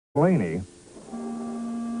Blaney.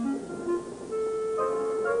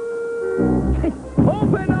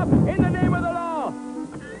 Open up in the name of the law!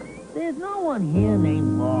 There's no one here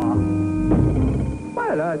named Law.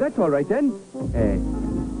 Well, that's all right then.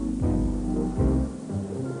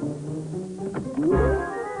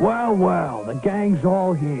 Well, the gang's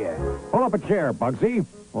all here. Pull up a chair, Bugsy.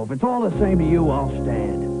 Well, if it's all the same to you, I'll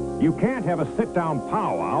stand. You can't have a sit-down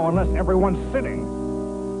powwow unless everyone's sitting.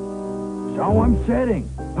 So I'm sitting.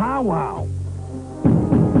 Powwow.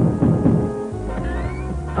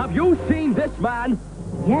 Have you seen this man?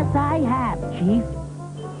 Yes, I have, Chief.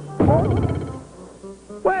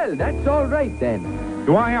 Well, that's all right then.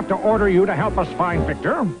 Do I have to order you to help us find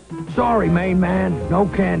Victor? Sorry, main man. No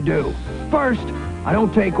can do. First, I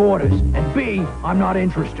don't take orders. And B, I'm not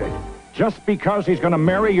interested. Just because he's going to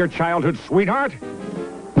marry your childhood sweetheart?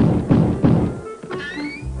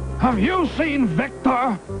 Have you seen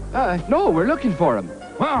Victor? No, we're looking for him.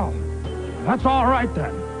 Well, that's all right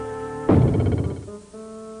then.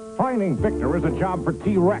 Finding Victor is a job for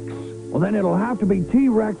T-Rex. Well, then it'll have to be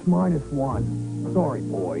T-Rex -1. Sorry,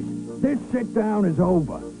 boys. This sit-down is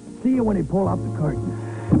over. See you when they pull up the curtain.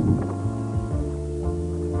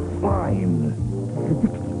 Fine.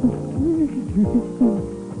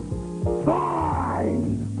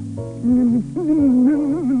 Fine.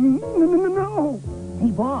 No.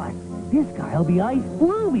 Hey, boss, this guy'll be ice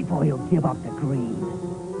blue before he'll give up the green.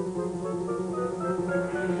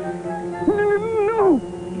 No.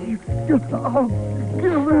 I'll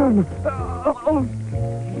give in. I'll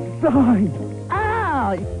sign.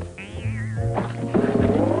 Ow!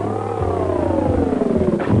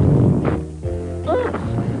 Oops,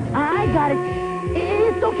 I got it.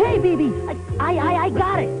 It's okay, BB. I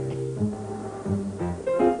got it.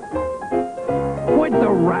 Quit the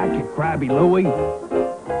racket, Krabby Louie.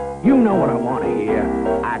 You know what I want to hear.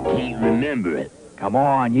 I can't remember it. Come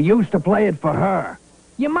on, you used to play it for her.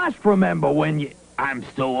 You must remember when you... I'm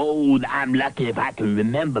so old, I'm lucky if I can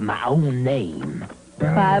remember my own name.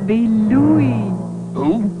 Krabby Louie.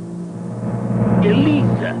 Who?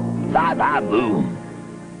 Elisa. Boom.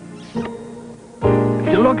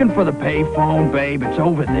 If you're looking for the payphone, babe, it's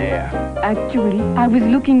over there. Actually, I was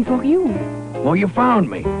looking for you. Well, you found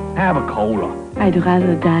me. Have a cola. I'd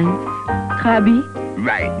rather dance. Krabby?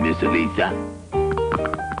 Right, Miss Elisa.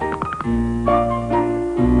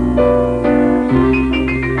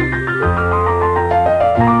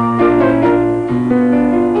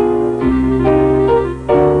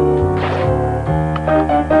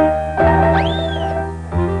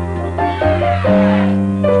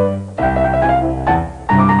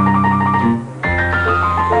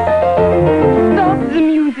 Stop the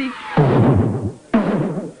music.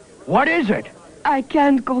 What is it? I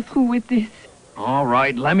can't go through with this. All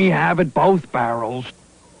right, let me have it both barrels.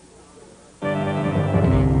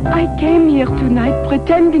 I came here tonight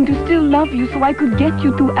pretending to still love you so I could get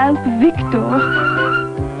you to help Victor.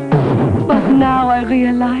 But now I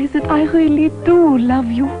realize that I really do love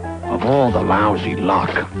you. Of all the lousy luck.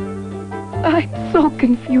 I'm so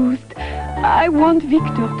confused. I want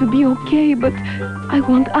Victor to be okay, but I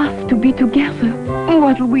want us to be together.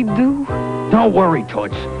 What'll we do? Don't worry,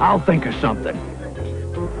 Toots. I'll think of something.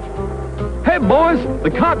 Hey, boys, the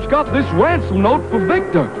cops got this ransom note for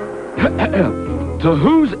Victor. To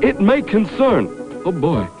whose it may concern. Oh,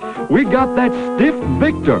 boy. We got that stiff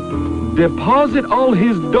Victor. Deposit all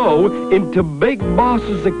his dough into Big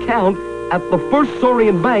Boss's account at the First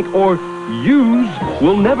Saurian Bank, or yous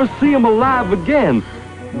will never see him alive again.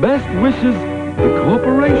 Best wishes, the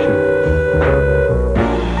corporation.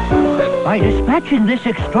 By dispatching this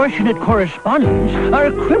extortionate correspondence,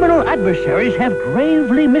 our criminal adversaries have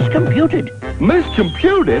gravely miscomputed.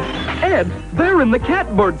 Miscomputed? Ed, they're in the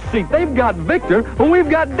catbird seat. They've got Victor, and we've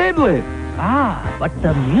got Deadly. Ah, but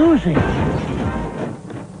the music.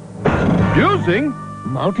 Using?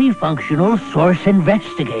 Multifunctional Source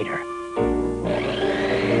Investigator.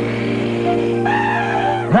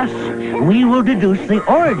 Thus, we will deduce the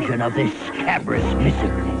origin of this scabrous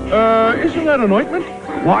missive. Isn't that an ointment?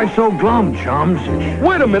 Why so glum, chums?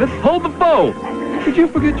 Wait a minute, hold the phone. Did you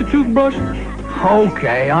forget your toothbrush?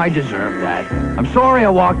 Okay, I deserve that. I'm sorry I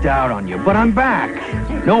walked out on you, but I'm back.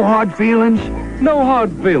 No hard feelings? No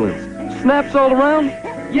hard feelings. Snaps all around?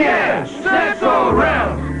 Yes, snaps all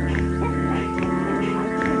around.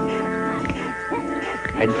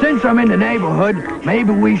 And since I'm in the neighborhood,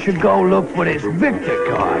 maybe we should go look for this Victor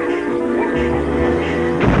card.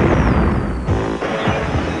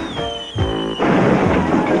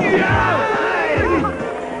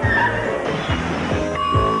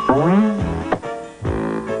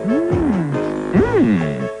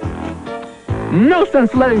 No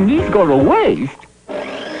sense letting these go to waste.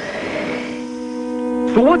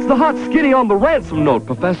 So what's the hot skinny on the ransom note,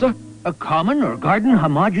 Professor? A common or garden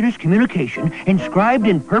homogeneous communication inscribed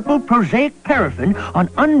in purple prosaic paraffin on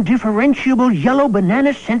undifferentiable yellow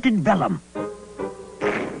banana-scented vellum.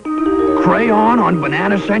 Crayon on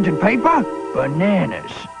banana-scented paper?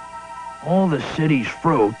 Bananas. All the city's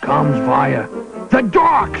fruit comes via the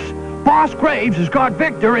docks. Boss Graves has got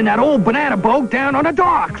Victor in that old banana boat down on the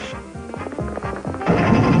docks.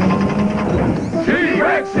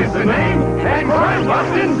 T-Rex is the name, and crime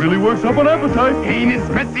busting Really works up an appetite. Ain't as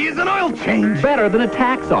messy as an oil change. better than a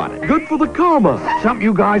tax audit. Good for the karma. Something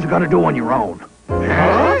you guys are gonna do on your own.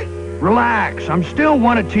 Huh? Relax, I'm still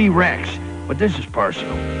one of T-Rex, but this is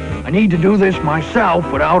personal. I need to do this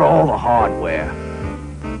myself without all the hardware.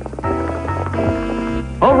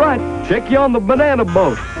 All right, check you on the banana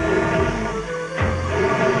boat.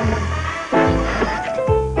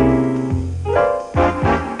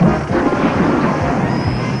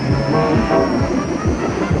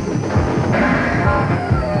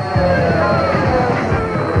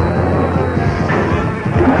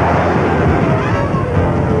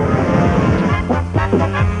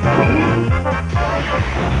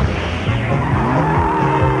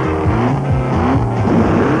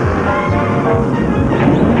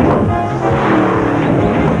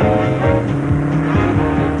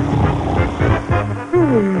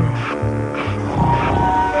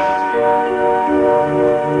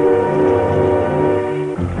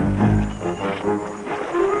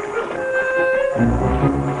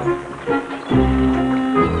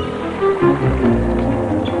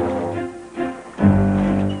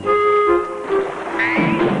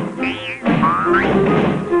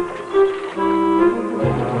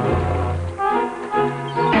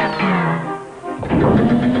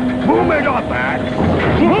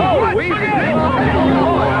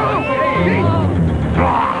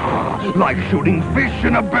 Like shooting fish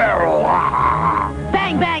in a barrel.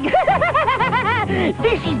 Bang, bang.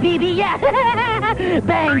 Fishy, BB, yeah.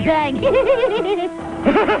 Bang, bang.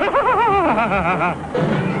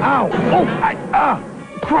 Ow! Oh,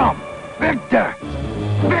 Crump! Victor!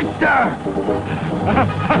 Victor!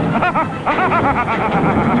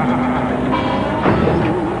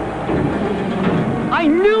 I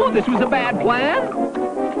knew this was a bad plan.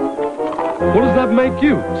 What does that make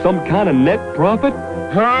you? Some kind of net profit?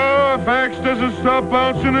 If Axe doesn't stop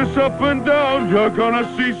bouncing us up and down, you're gonna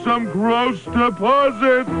see some gross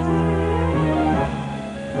deposits.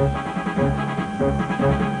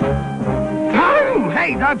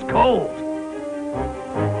 Hey, that's cold.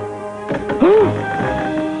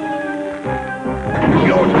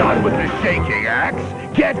 You're done with the shaking, Axe.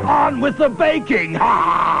 Get on with the baking.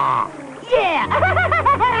 Ha! Yeah.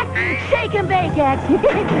 Shake and bake, Axe.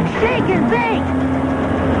 Shake and bake.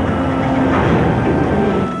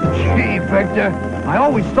 Gee, Victor, I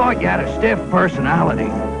always thought you had a stiff personality,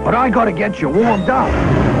 but I gotta get you warmed up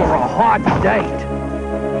for a hot date.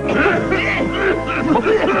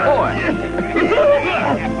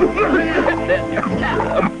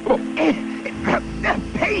 The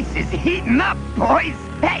pace is heating up, boys.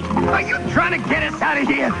 Hey, are you trying to get us out of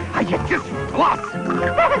here? Are you just bluffing? Do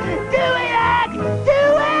it, Axe! Do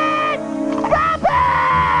it! Stop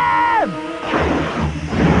him!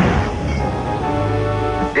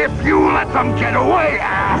 If you let them get away,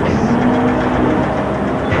 Axe!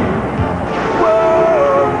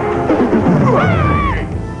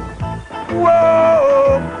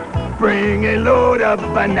 Whoa! Bring a load of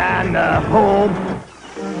banana home.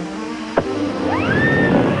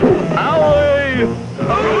 Owie!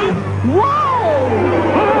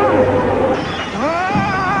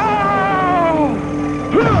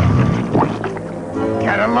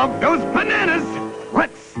 Gotta love those bananas!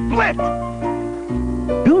 Let's split!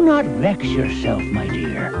 Do not vex yourself, my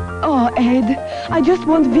dear. Oh, Ed, I just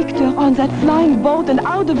want Victor on that flying boat and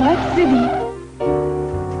out of Red City.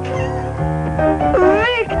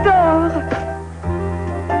 Victor!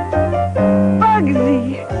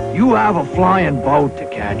 Bugsy! You have a flying boat to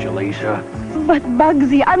catch, Elisa. But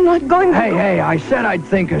Bugsy, I'm not going to... Hey, I said I'd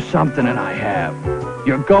think of something and I have.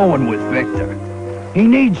 You're going with Victor. He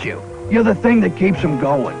needs you. You're the thing that keeps him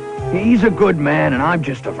going. He's a good man and I'm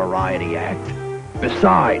just a variety act.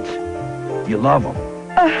 Besides, you love him.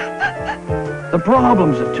 The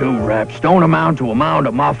problems of two reps don't amount to a mound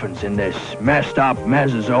of muffins in this messed up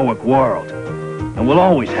Mesozoic world. And we'll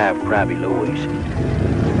always have Krabby Louie's.